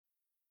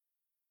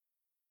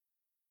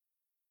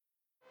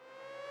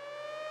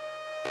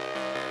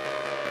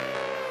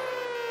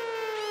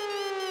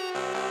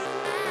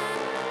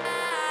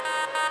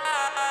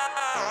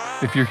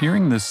If you're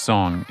hearing this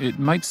song, it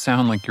might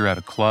sound like you're at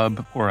a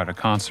club or at a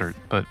concert,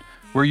 but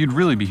where you'd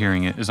really be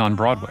hearing it is on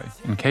Broadway,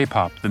 in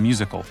K-pop, the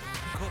musical.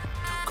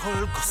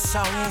 Freedom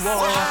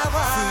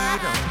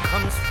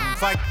comes from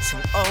fighting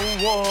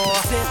a war.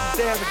 Sit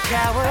there and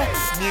cower,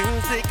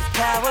 music is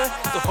power.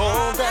 So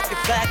hold up your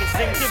flag and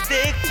sing to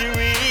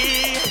victory.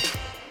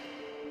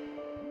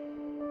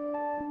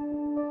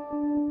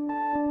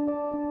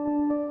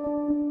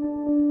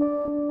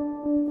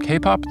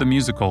 K-pop the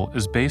musical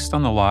is based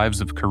on the lives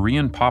of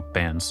Korean pop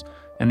bands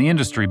and the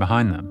industry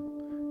behind them.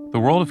 The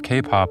world of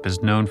K-pop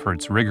is known for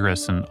its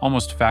rigorous and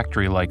almost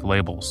factory-like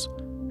labels,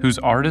 whose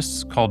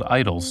artists, called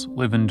idols,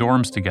 live in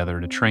dorms together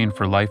to train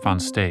for life on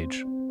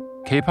stage.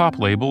 K-pop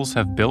labels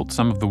have built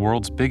some of the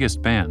world's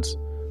biggest bands,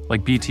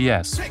 like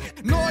BTS,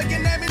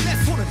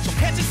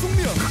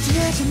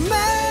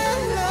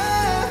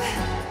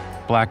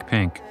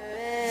 Blackpink,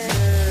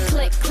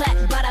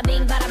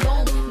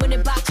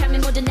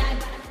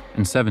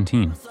 and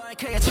 17.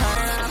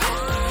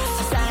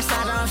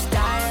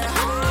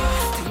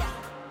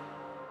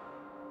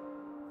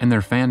 And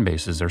their fan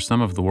bases are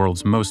some of the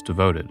world's most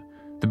devoted.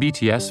 The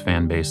BTS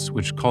fan base,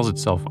 which calls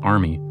itself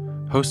ARMY,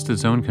 hosts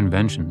its own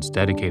conventions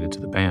dedicated to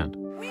the band.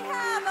 We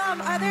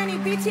have, are there any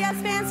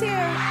BTS fans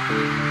here?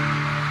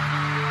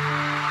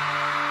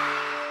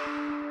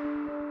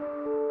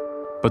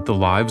 But the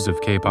lives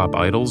of K-pop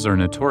idols are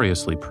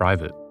notoriously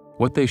private.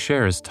 What they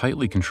share is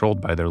tightly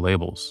controlled by their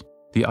labels.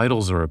 The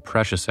idols are a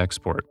precious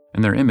export,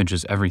 and their image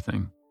is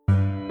everything.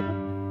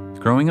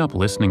 Growing up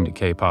listening to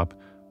K-pop,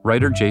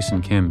 writer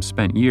Jason Kim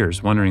spent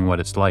years wondering what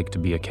it's like to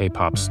be a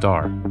K-pop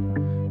star.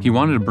 He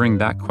wanted to bring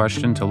that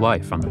question to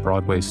life on the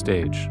Broadway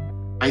stage.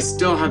 I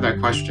still have that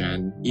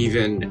question,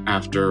 even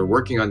after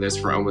working on this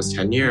for almost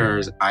 10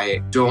 years.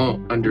 I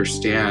don't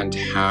understand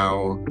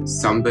how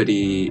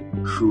somebody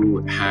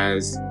who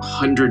has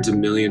hundreds of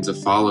millions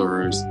of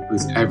followers,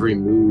 whose every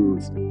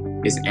move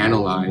is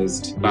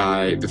analyzed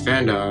by the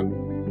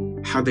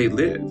fandom, how they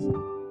live.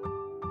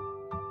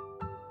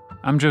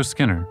 I'm Joe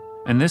Skinner,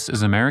 and this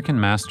is American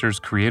Masters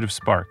Creative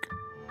Spark.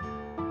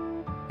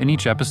 In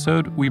each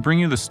episode, we bring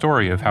you the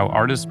story of how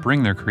artists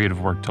bring their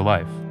creative work to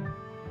life.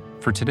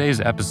 For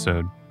today's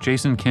episode,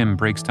 Jason Kim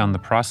breaks down the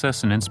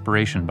process and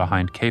inspiration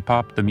behind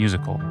K-pop the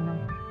musical.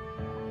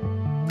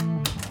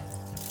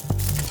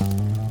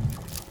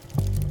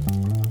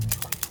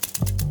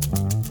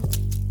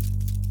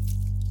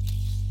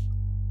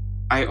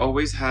 I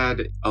always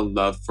had a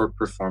love for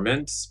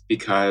performance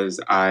because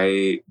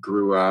I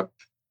grew up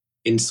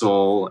in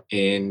Seoul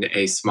in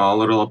a small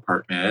little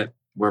apartment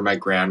where my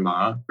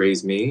grandma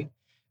raised me.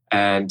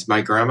 And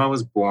my grandma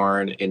was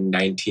born in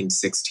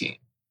 1916.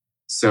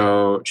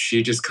 So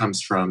she just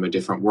comes from a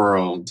different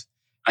world.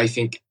 I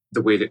think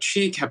the way that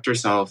she kept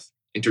herself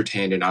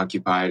entertained and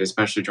occupied,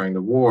 especially during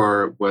the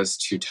war, was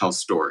to tell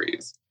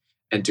stories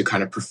and to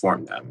kind of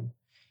perform them.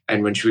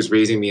 And when she was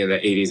raising me in the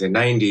 80s and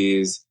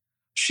 90s,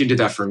 she did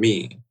that for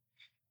me.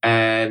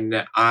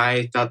 And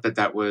I thought that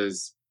that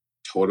was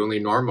totally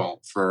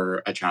normal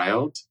for a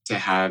child to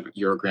have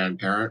your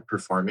grandparent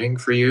performing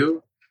for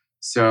you.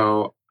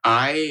 So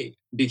I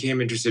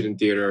became interested in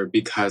theater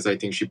because I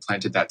think she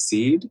planted that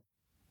seed.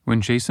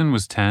 When Jason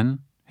was 10,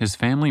 his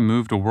family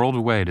moved a world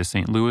away to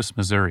St. Louis,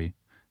 Missouri,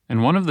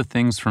 and one of the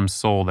things from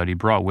Seoul that he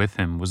brought with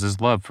him was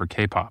his love for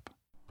K-pop.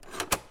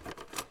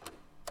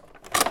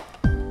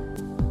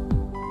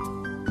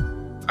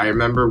 I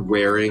remember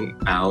wearing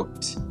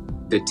out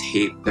the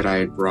tape that I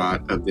had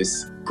brought of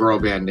this girl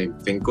band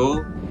named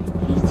Finkel.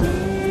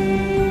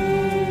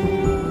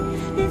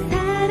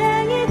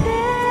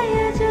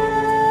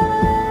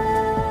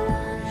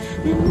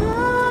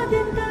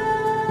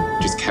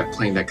 Just kept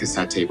playing that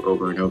cassette tape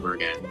over and over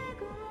again.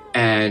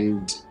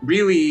 And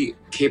really,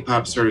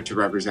 K-pop started to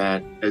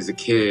represent, as a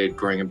kid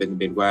growing up in the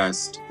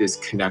Midwest, this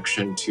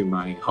connection to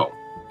my home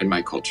and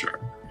my culture.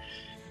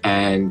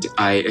 And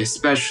I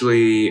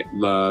especially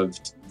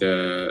loved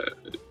the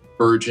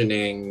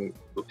burgeoning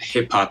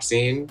hip-hop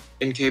scene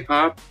in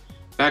K-pop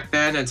back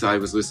then. And so I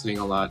was listening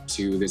a lot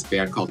to this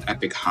band called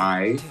Epic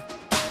High.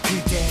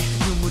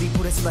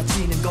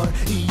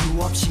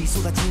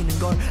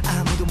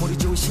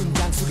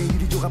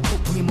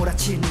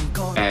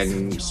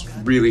 And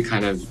really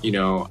kind of,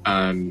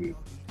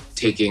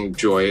 taking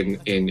joy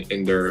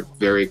in their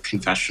very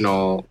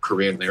confessional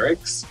Korean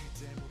lyrics,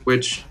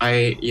 which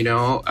I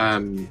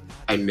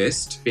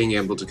missed being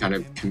able to kind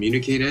of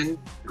communicate in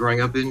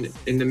growing up in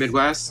the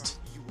Midwest.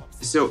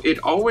 So it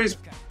always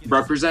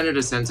represented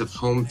a sense of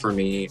home for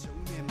me.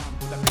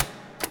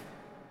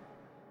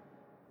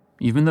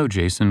 Even though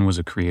Jason was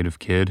a creative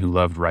kid who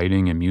loved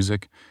writing and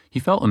music, he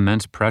felt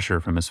immense pressure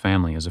from his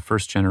family as a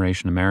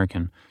first-generation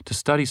American to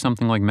study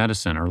something like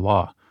medicine or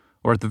law,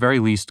 or at the very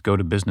least go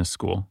to business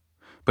school.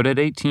 But at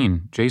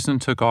 18, Jason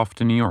took off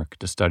to New York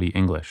to study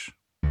English.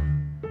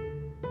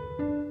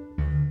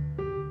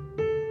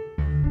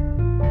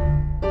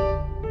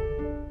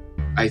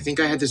 I think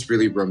I had this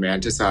really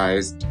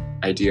romanticized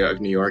idea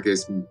of New York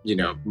is,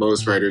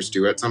 most writers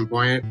do at some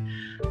point.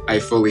 I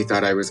fully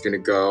thought I was going to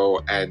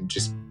go and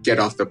just get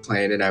off the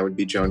plane and I would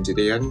be Joan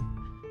Didion.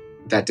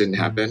 That didn't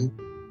happen.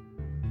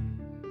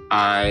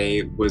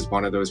 I was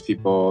one of those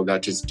people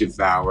that just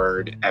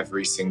devoured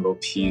every single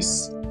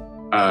piece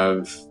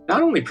of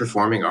not only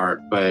performing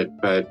art, but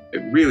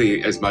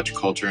really as much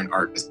culture and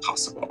art as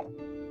possible.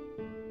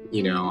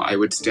 I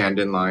would stand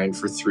in line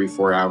for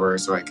 3-4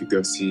 hours so I could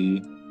go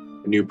see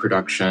a new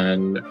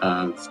production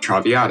of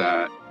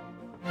Traviata.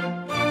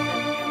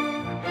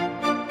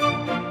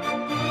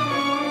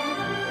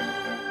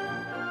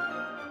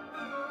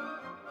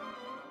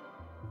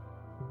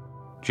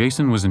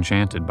 Jason was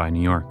enchanted by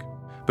New York,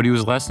 but he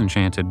was less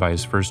enchanted by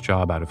his first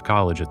job out of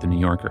college at The New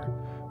Yorker,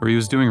 where he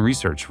was doing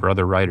research for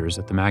other writers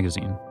at the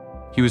magazine.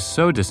 He was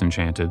so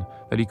disenchanted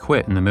that he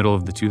quit in the middle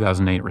of the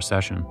 2008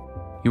 recession.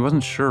 He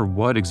wasn't sure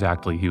what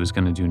exactly he was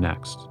going to do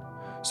next,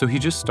 so he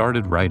just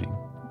started writing.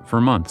 For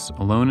months,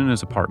 alone in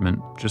his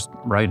apartment, just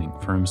writing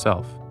for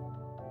himself.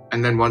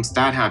 And then once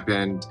that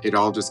happened, it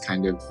all just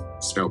kind of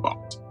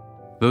snowballed.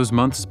 Those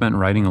months spent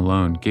writing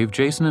alone gave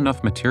Jason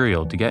enough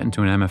material to get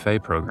into an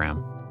MFA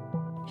program.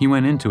 He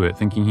went into it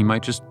thinking he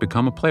might just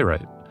become a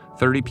playwright.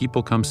 30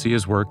 people come see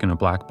his work in a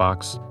black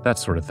box, that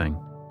sort of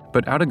thing.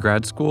 But out of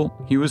grad school,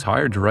 he was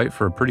hired to write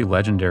for a pretty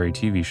legendary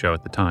TV show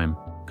at the time,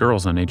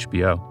 Girls on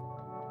HBO.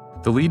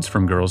 The leads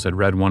from Girls had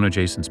read one of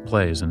Jason's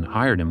plays and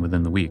hired him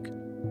within the week.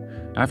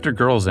 After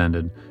Girls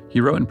ended,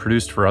 he wrote and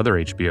produced for other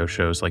HBO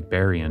shows like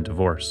Barry and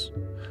Divorce.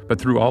 But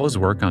through all his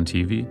work on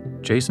TV,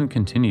 Jason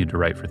continued to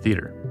write for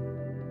theater.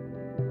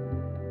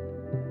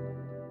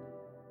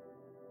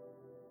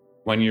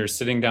 When you're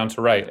sitting down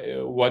to write,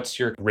 what's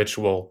your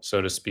ritual,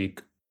 so to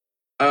speak?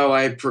 Oh,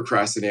 I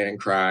procrastinate and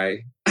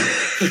cry.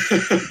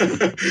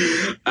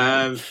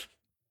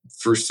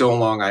 For so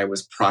long, I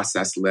was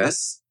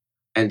processless.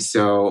 And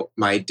so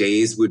my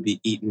days would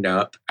be eaten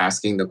up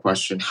asking the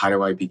question, how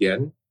do I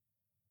begin?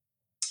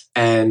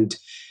 And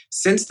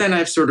since then,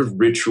 I've sort of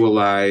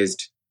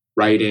ritualized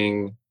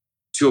writing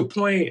to a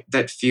point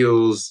that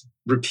feels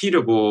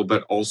repeatable,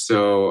 but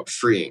also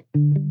freeing.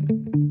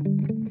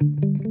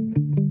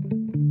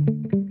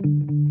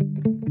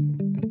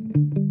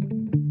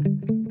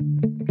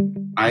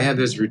 I have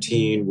this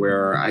routine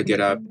where I get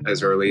up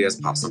as early as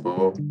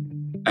possible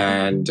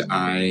and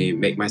I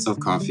make myself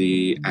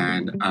coffee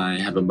and I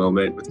have a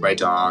moment with my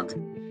dog.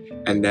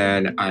 And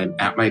then I'm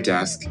at my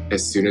desk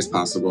as soon as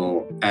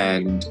possible.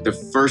 And the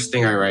first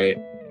thing I write,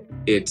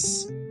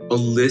 it's a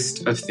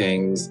list of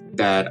things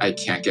that I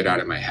can't get out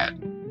of my head.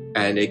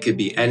 And it could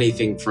be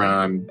anything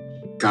from,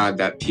 God,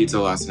 that pizza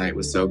last night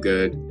was so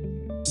good,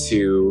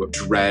 to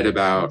dread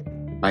about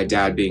my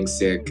dad being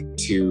sick,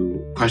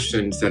 to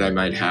questions that I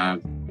might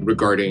have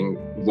regarding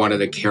one of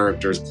the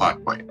characters'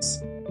 plot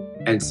points.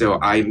 And so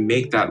I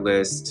make that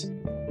list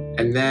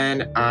and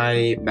then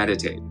I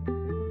meditate.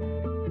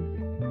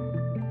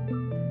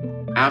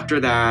 After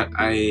that,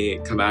 I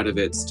come out of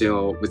it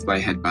still with my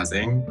head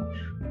buzzing,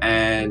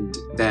 and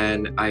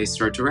then I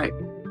start to write.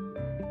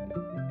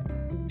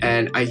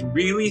 And I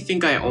really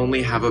think I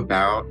only have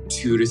about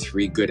 2 to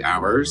 3 good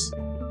hours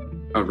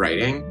of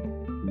writing,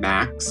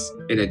 max,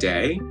 in a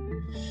day.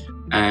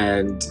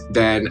 And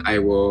then I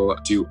will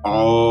do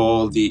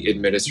all the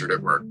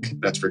administrative work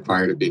that's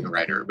required of being a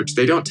writer, which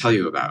they don't tell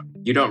you about.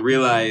 You don't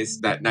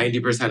realize that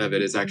 90% of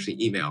it is actually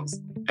emails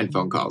and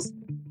phone calls.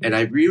 And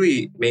I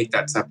really make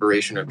that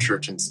separation of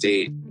church and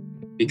state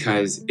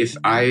because if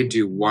I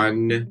do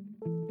one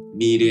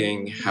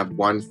meeting, have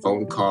one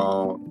phone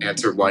call,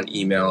 answer one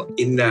email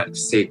in that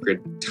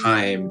sacred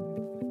time,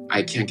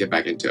 I can't get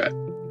back into it.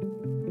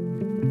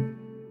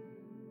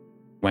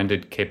 When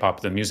did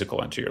K-pop the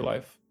musical enter your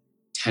life?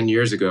 10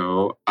 years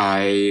ago,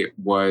 I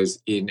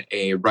was in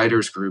a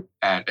writer's group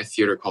at a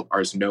theater called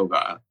Ars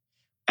Nova.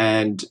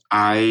 And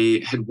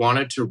I had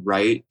wanted to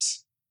write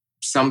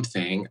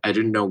something, I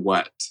didn't know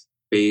what,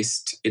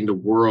 based in the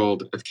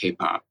world of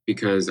K-pop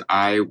because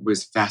I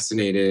was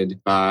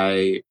fascinated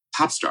by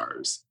pop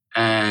stars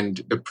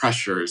and the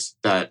pressures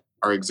that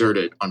are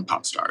exerted on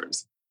pop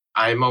stars.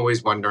 I'm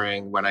always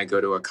wondering when I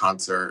go to a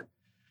concert,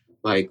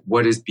 like,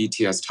 what is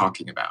BTS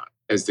talking about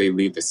as they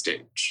leave the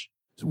stage?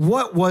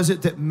 What was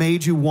it that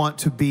made you want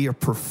to be a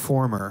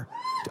performer,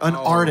 an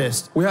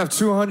artist? We have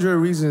 200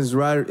 reasons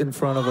right in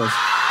front of us.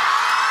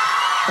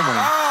 Come on.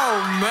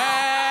 Oh,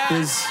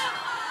 man.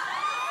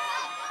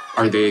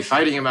 Are they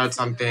fighting about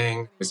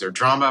something? Is there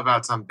drama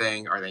about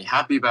something? Are they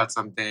happy about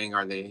something?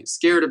 Are they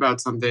scared about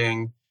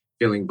something?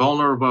 Feeling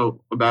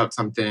vulnerable about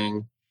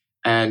something?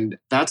 And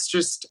that's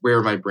just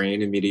where my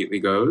brain immediately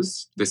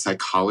goes, the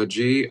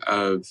psychology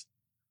of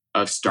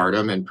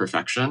stardom and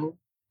perfection.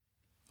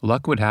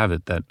 Luck would have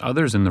it that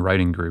others in the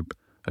writing group,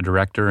 a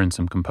director and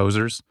some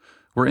composers,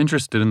 were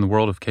interested in the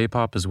world of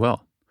K-pop as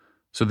well.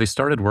 So they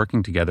started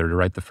working together to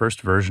write the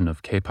first version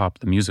of K-pop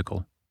the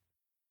musical.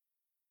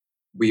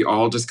 We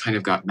all just kind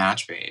of got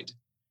match made.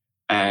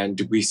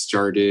 And we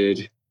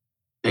started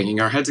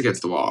banging our heads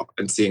against the wall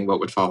and seeing what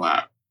would fall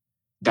out.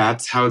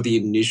 That's how the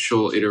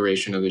initial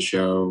iteration of the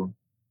show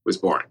was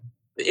born.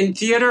 In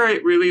theater,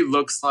 it really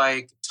looks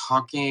like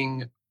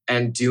talking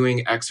and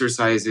doing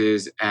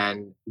exercises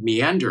and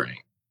meandering.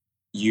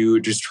 You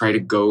just try to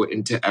go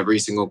into every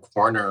single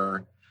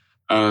corner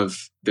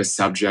of the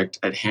subject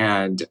at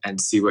hand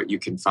and see what you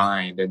can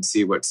find and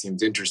see what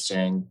seems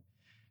interesting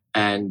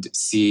and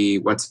see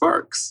what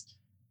sparks.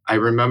 I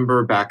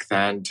remember back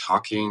then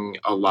talking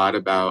a lot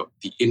about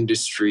the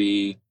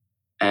industry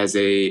as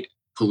a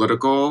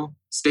political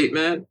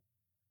statement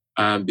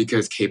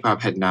because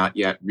K-pop had not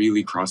yet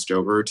really crossed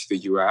over to the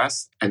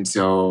US. And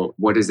so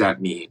what does that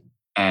mean?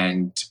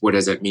 And what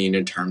does it mean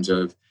in terms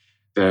of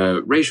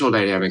the racial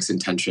dynamics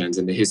and tensions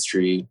and the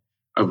history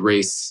of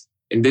race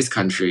in this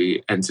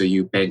country? And so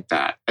you bank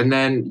that. And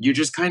then you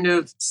just kind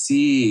of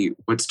see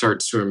what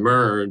starts to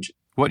emerge.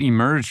 What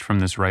emerged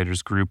from this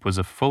writers' group was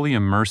a fully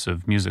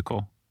immersive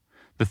musical.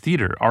 The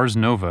theater, Ars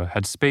Nova,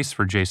 had space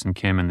for Jason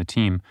Kim and the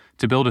team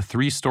to build a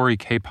 3-story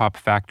K-pop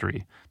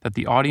factory that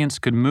the audience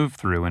could move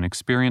through and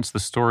experience the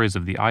stories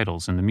of the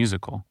idols in the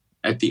musical.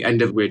 At the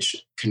end of which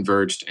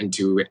converged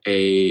into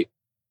a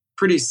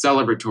pretty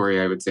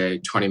celebratory, I would say,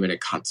 20-minute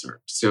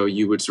concert. So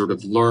you would sort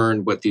of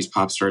learn what these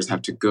pop stars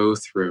have to go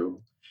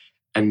through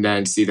and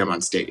then see them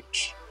on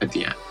stage at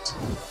the end.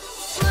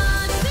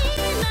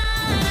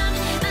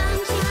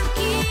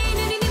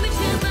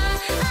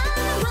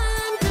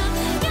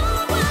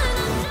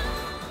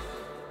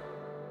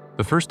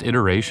 The first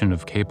iteration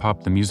of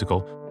K-pop the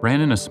Musical ran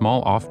in a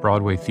small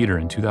off-Broadway theater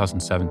in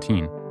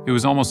 2017. It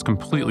was almost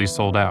completely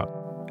sold out,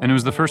 and it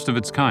was the first of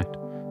its kind,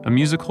 a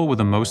musical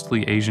with a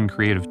mostly Asian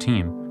creative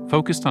team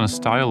focused on a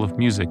style of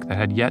music that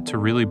had yet to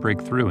really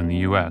break through in the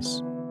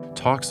US.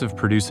 Talks of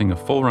producing a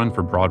full run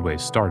for Broadway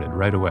started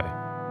right away.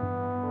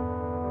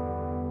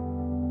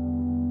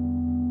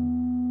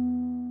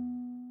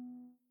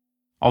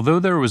 Although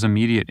there was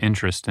immediate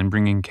interest in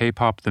bringing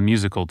K-pop the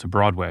Musical to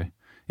Broadway,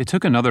 it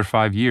took another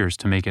 5 years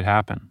to make it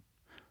happen.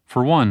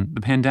 For one,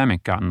 the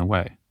pandemic got in the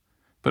way.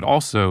 But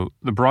also,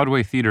 the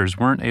Broadway theaters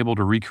weren't able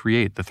to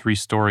recreate the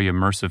 3-story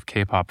immersive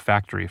K-pop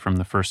factory from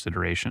the first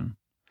iteration.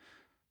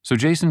 So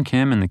Jason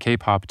Kim and the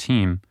K-pop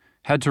team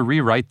had to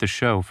rewrite the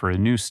show for a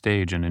new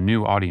stage and a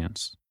new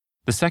audience.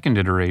 The second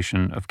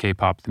iteration of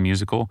K-pop the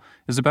Musical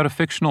is about a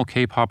fictional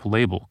K-pop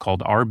label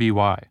called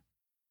RBY.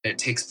 It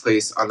takes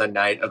place on the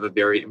night of a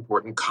very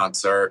important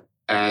concert.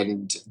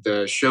 And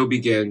the show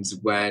begins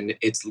when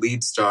its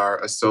lead star,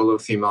 a solo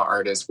female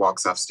artist,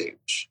 walks off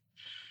stage.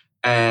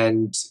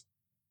 And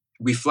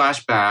we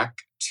flash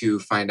back to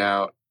find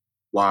out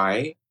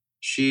why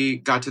she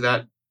got to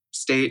that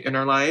state in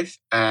her life.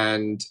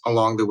 And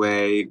along the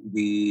way,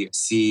 we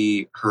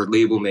see her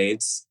label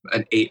mates,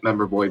 an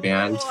 8-member boy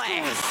band,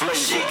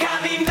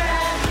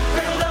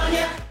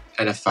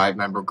 and a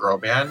 5-member girl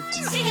band,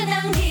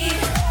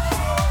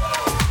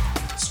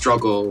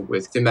 struggle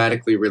with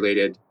thematically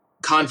related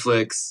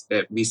conflicts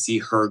that we see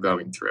her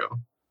going through.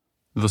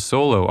 The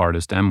solo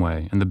artist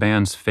Emway and the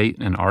bands Fate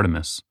and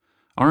Artemis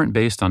aren't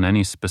based on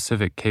any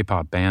specific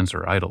K-pop bands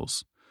or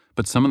idols,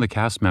 but some of the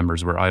cast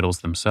members were idols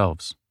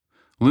themselves.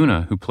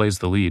 Luna, who plays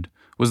the lead,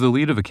 was the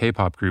lead of a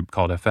K-pop group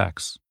called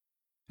FX,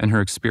 and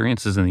her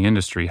experiences in the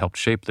industry helped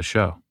shape the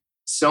show.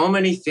 So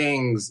many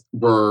things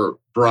were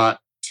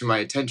brought to my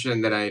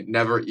attention that I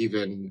never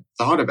even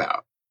thought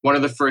about. One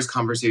of the first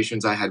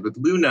conversations I had with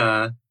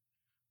Luna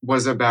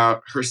was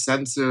about her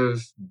sense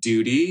of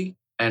duty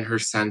and her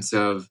sense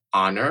of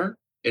honor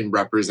in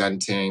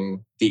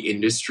representing the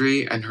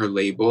industry and her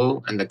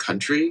label and the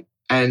country.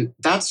 And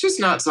that's just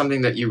not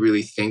something that you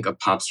really think a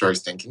pop star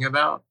is thinking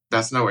about.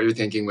 That's not what you're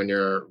thinking when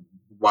you're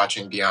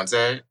watching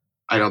Beyonce,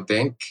 I don't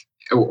think,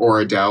 or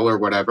Adele or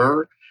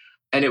whatever.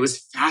 And it was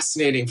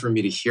fascinating for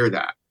me to hear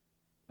that.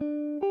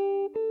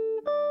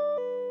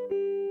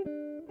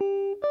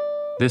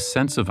 This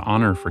sense of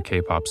honor for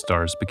K-pop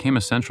stars became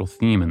a central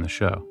theme in the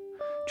show.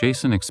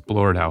 Jason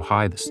explored how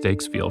high the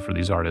stakes feel for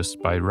these artists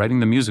by writing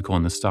the musical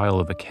in the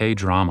style of a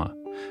K-drama,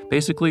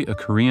 basically a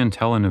Korean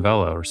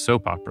telenovela or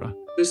soap opera.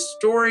 The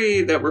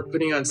story that we're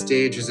putting on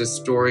stage is a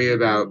story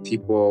about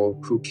people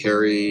who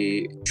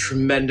carry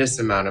tremendous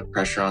amount of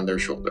pressure on their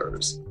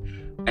shoulders.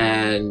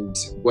 And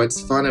what's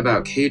fun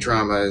about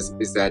K-dramas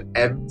is that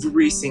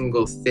every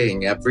single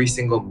thing, every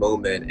single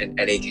moment in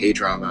any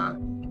K-drama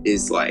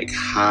is like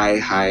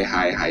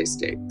high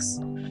stakes.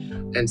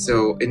 And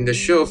so in the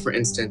show, for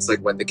instance, like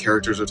when the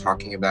characters are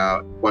talking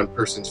about one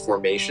person's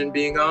formation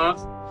being off,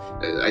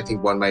 I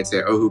think one might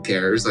say, oh, who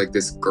cares? Like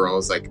this girl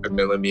is like a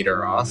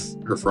millimeter off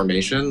her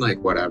formation, like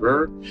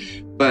whatever.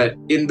 But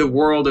in the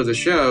world of the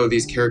show,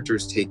 these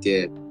characters take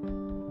it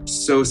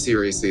so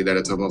seriously that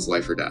it's almost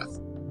life or death.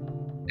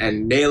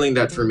 And nailing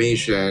that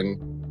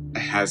formation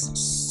has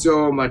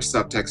so much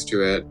subtext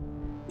to it,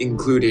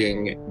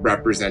 including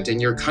representing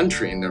your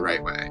country in the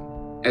right way.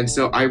 And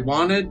so I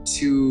wanted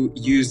to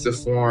use the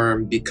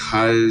form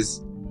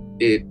because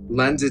it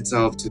lends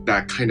itself to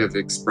that kind of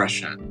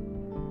expression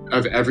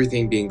of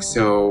everything being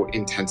so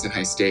intense and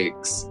high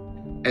stakes.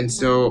 And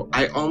so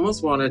I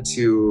almost wanted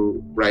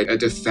to write a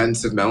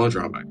defense of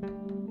melodrama.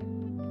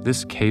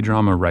 This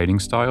K-drama writing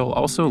style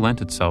also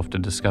lent itself to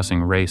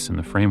discussing race in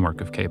the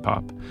framework of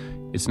K-pop.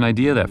 It's an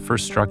idea that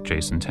first struck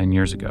Jason 10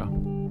 years ago.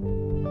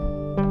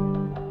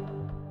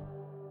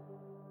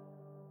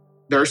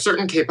 There are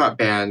certain K-pop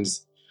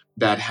bands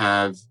that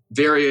have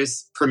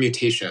various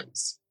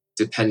permutations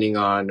depending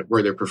on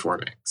where they're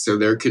performing. So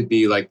there could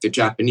be like the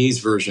Japanese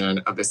version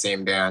of the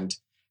same band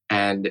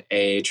and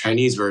a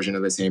Chinese version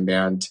of the same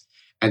band.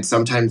 And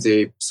sometimes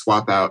they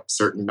swap out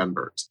certain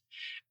members.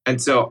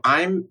 And so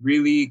I'm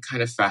really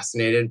kind of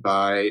fascinated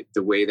by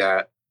the way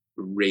that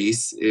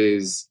race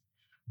is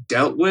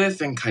dealt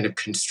with and kind of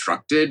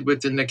constructed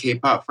within the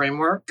K-pop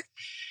framework.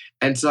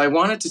 And so I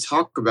wanted to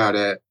talk about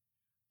it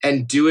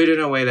and do it in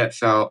a way that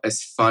felt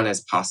as fun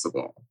as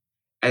possible.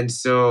 And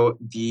so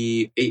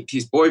the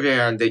 8-piece boy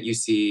band that you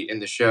see in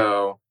the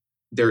show,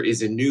 there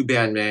is a new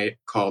bandmate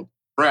called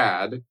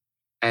Brad,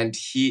 and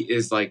he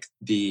is like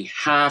the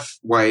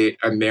half-white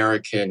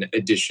American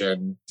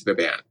addition to the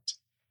band.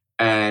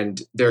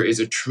 And there is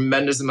a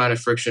tremendous amount of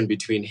friction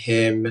between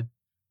him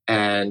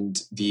and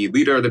the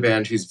leader of the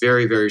band, who's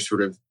very, very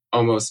sort of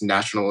almost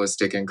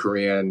nationalistic and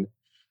Korean.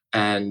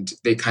 And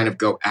they kind of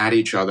go at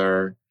each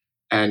other,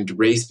 and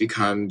race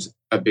becomes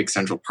a big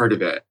central part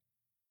of it.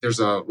 There's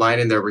a line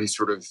in there where he's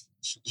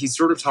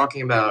sort of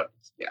talking about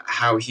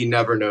how he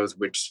never knows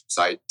which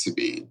side to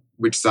be,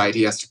 which side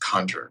he has to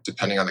conjure,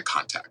 depending on the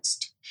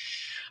context.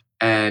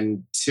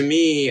 And to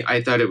me,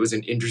 I thought it was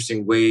an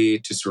interesting way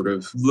to sort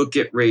of look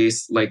at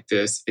race like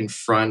this in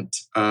front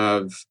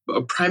of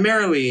a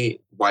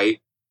primarily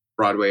white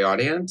Broadway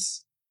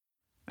audience.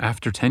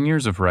 After 10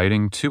 years of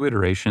writing, 2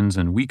 iterations,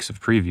 and weeks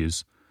of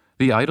previews,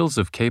 the Idols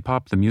of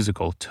K-pop the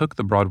Musical took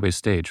the Broadway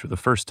stage for the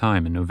first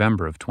time in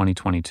November of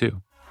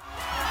 2022.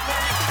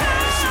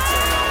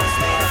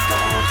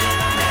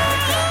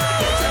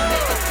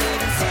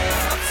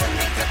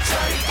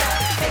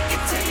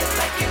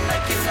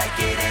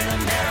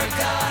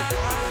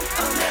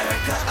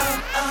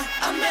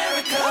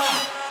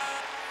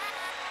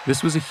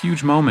 This was a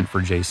huge moment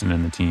for Jason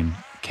and the team.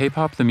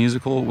 K-pop the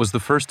Musical was the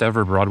first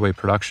ever Broadway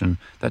production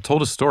that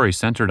told a story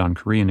centered on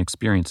Korean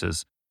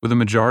experiences, with a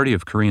majority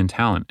of Korean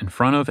talent in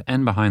front of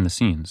and behind the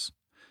scenes.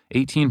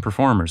 18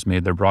 performers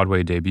made their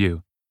Broadway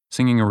debut,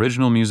 singing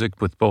original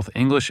music with both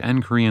English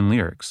and Korean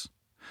lyrics.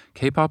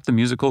 K-pop the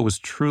Musical was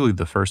truly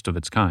the first of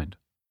its kind.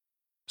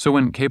 So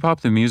when K-pop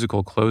the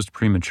Musical closed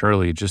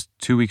prematurely just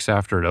 2 weeks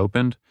after it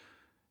opened,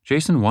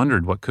 Jason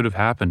wondered what could have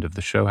happened if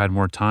the show had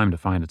more time to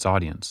find its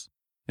audience.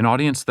 An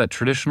audience that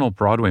traditional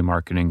Broadway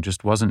marketing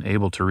just wasn't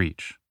able to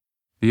reach.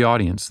 The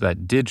audience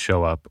that did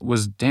show up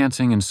was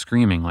dancing and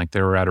screaming like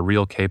they were at a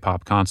real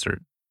K-pop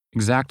concert.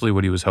 Exactly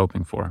what he was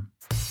hoping for.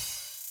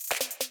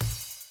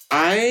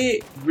 I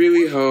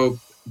really hope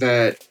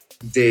that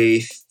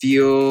they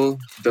feel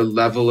the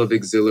level of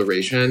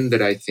exhilaration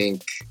that I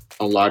think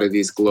a lot of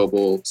these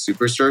global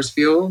superstars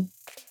feel,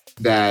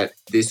 that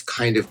this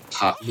kind of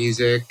pop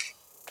music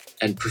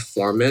and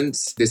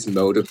performance, this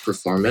mode of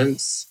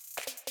performance,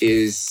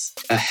 is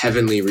a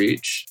heavenly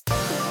reach.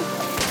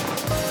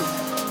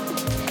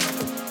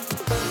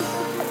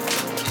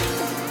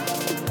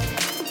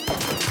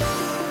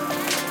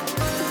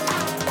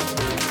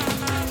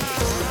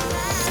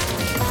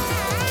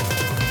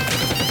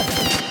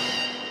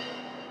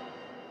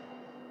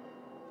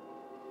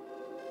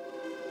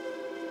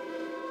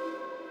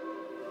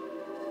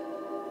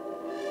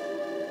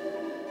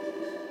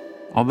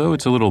 Although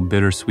it's a little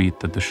bittersweet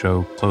that the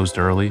show closed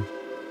early,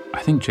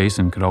 I think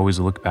Jason could always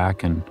look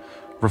back and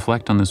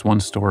reflect on this one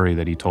story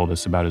that he told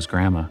us about his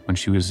grandma when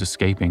she was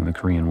escaping the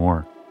Korean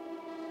War.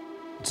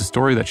 It's a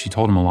story that she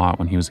told him a lot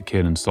when he was a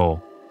kid in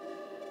Seoul.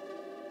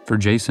 For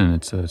Jason,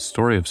 it's a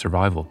story of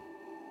survival.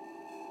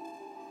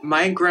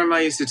 My grandma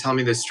used to tell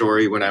me this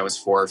story when I was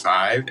 4 or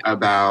 5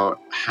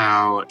 about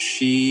how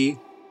she,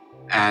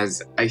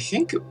 as I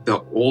think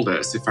the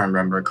oldest, if I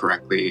remember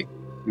correctly,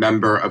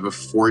 member of a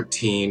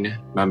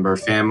 14-member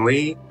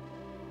family,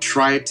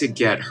 tried to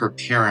get her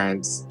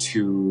parents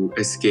to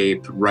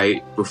escape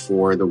right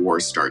before the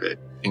war started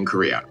in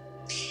Korea.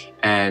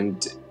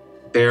 And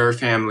their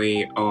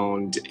family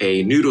owned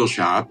a noodle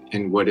shop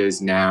in what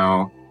is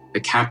now the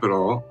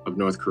capital of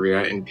North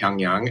Korea, in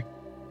Pyongyang.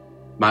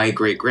 My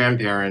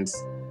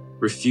great-grandparents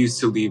refused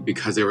to leave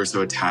because they were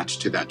so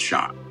attached to that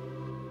shop.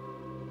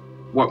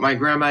 What my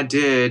grandma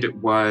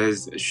did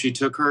was she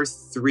took her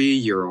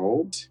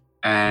 3-year-old,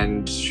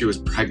 and she was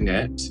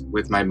pregnant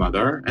with my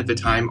mother at the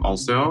time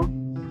also.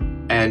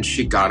 And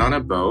she got on a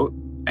boat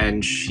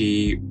and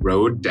she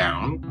rowed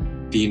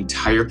down the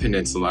entire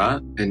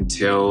peninsula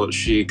until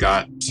she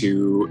got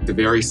to the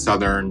very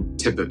southern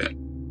tip of it.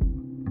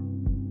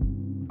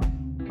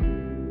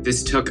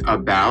 This took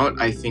about,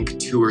 I think,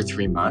 2 or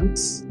 3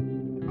 months.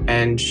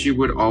 And she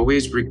would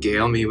always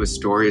regale me with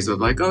stories of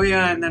like, oh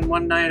yeah, and then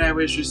one night I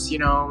was just,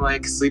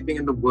 like sleeping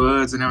in the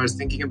woods and I was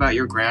thinking about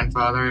your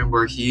grandfather and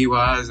where he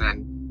was,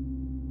 and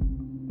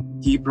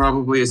he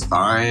probably is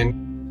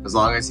fine. As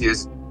long as he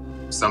has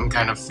some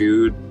kind of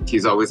food,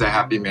 he's always a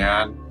happy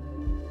man.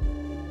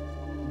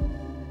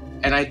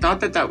 And I thought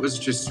that was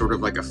just sort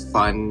of like a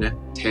fun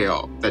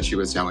tale that she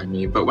was telling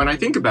me. But when I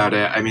think about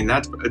it, I mean,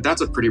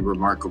 that's a pretty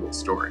remarkable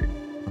story.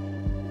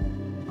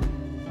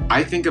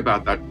 I think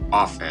about that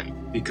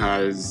often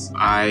because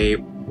I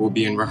will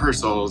be in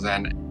rehearsals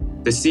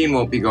and the scene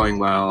won't be going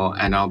well,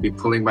 and I'll be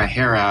pulling my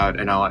hair out,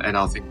 and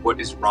I'll think,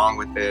 what is wrong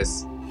with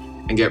this,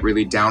 and get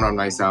really down on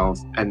myself.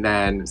 And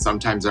then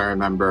sometimes I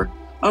remember,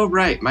 oh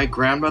right, my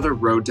grandmother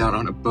rode down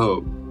on a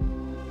boat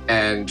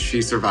and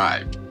she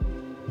survived.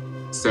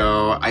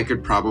 So I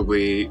could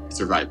probably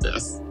survive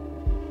this.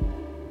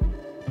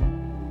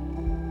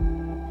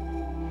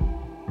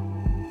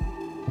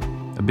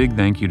 A big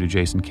thank you to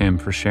Jason Kim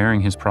for sharing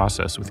his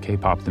process with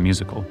K-pop the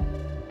musical.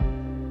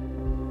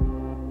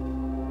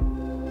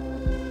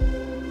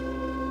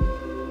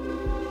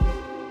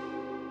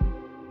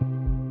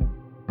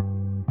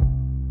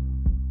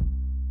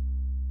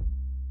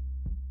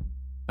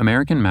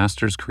 American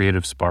Masters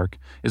Creative Spark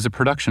is a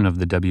production of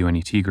the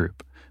WNET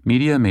Group,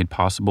 media made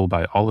possible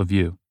by all of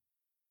you.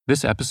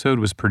 This episode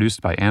was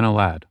produced by Anna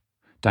Ladd,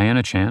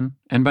 Diana Chan,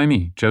 and by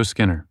me, Joe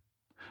Skinner.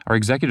 Our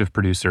executive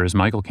producer is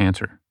Michael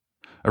Cantor.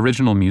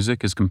 Original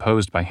music is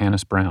composed by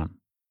Hannes Brown.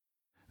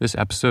 This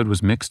episode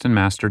was mixed and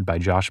mastered by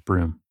Josh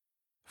Broom.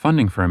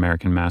 Funding for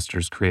American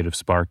Masters Creative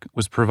Spark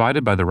was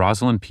provided by the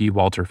Rosalind P.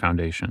 Walter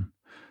Foundation,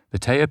 the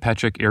Taya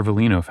Petchik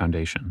Irvelino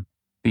Foundation,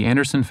 the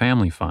Anderson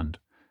Family Fund,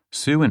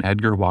 Sue and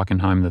Edgar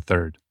Wackenheim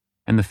III,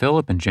 and the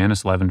Philip and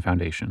Janice Levin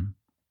Foundation.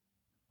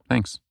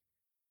 Thanks.